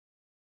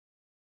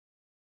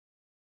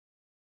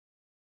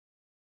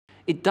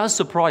It does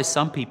surprise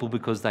some people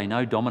because they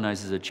know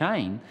Domino's is a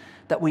chain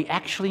that we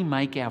actually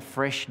make our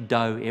fresh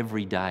dough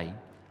every day.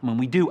 I mean,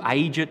 we do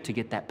age it to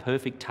get that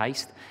perfect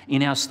taste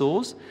in our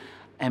stores,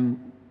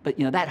 but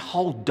you know, that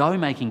whole dough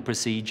making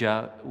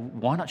procedure,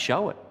 why not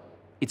show it?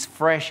 It's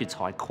fresh, it's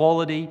high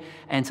quality,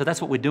 and so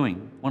that's what we're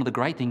doing. One of the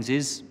great things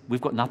is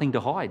we've got nothing to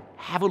hide.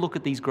 Have a look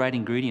at these great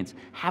ingredients.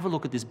 Have a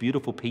look at this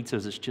beautiful pizza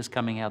that's just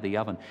coming out of the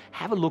oven.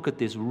 Have a look at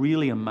this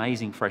really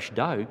amazing fresh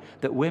dough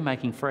that we're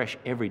making fresh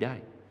every day.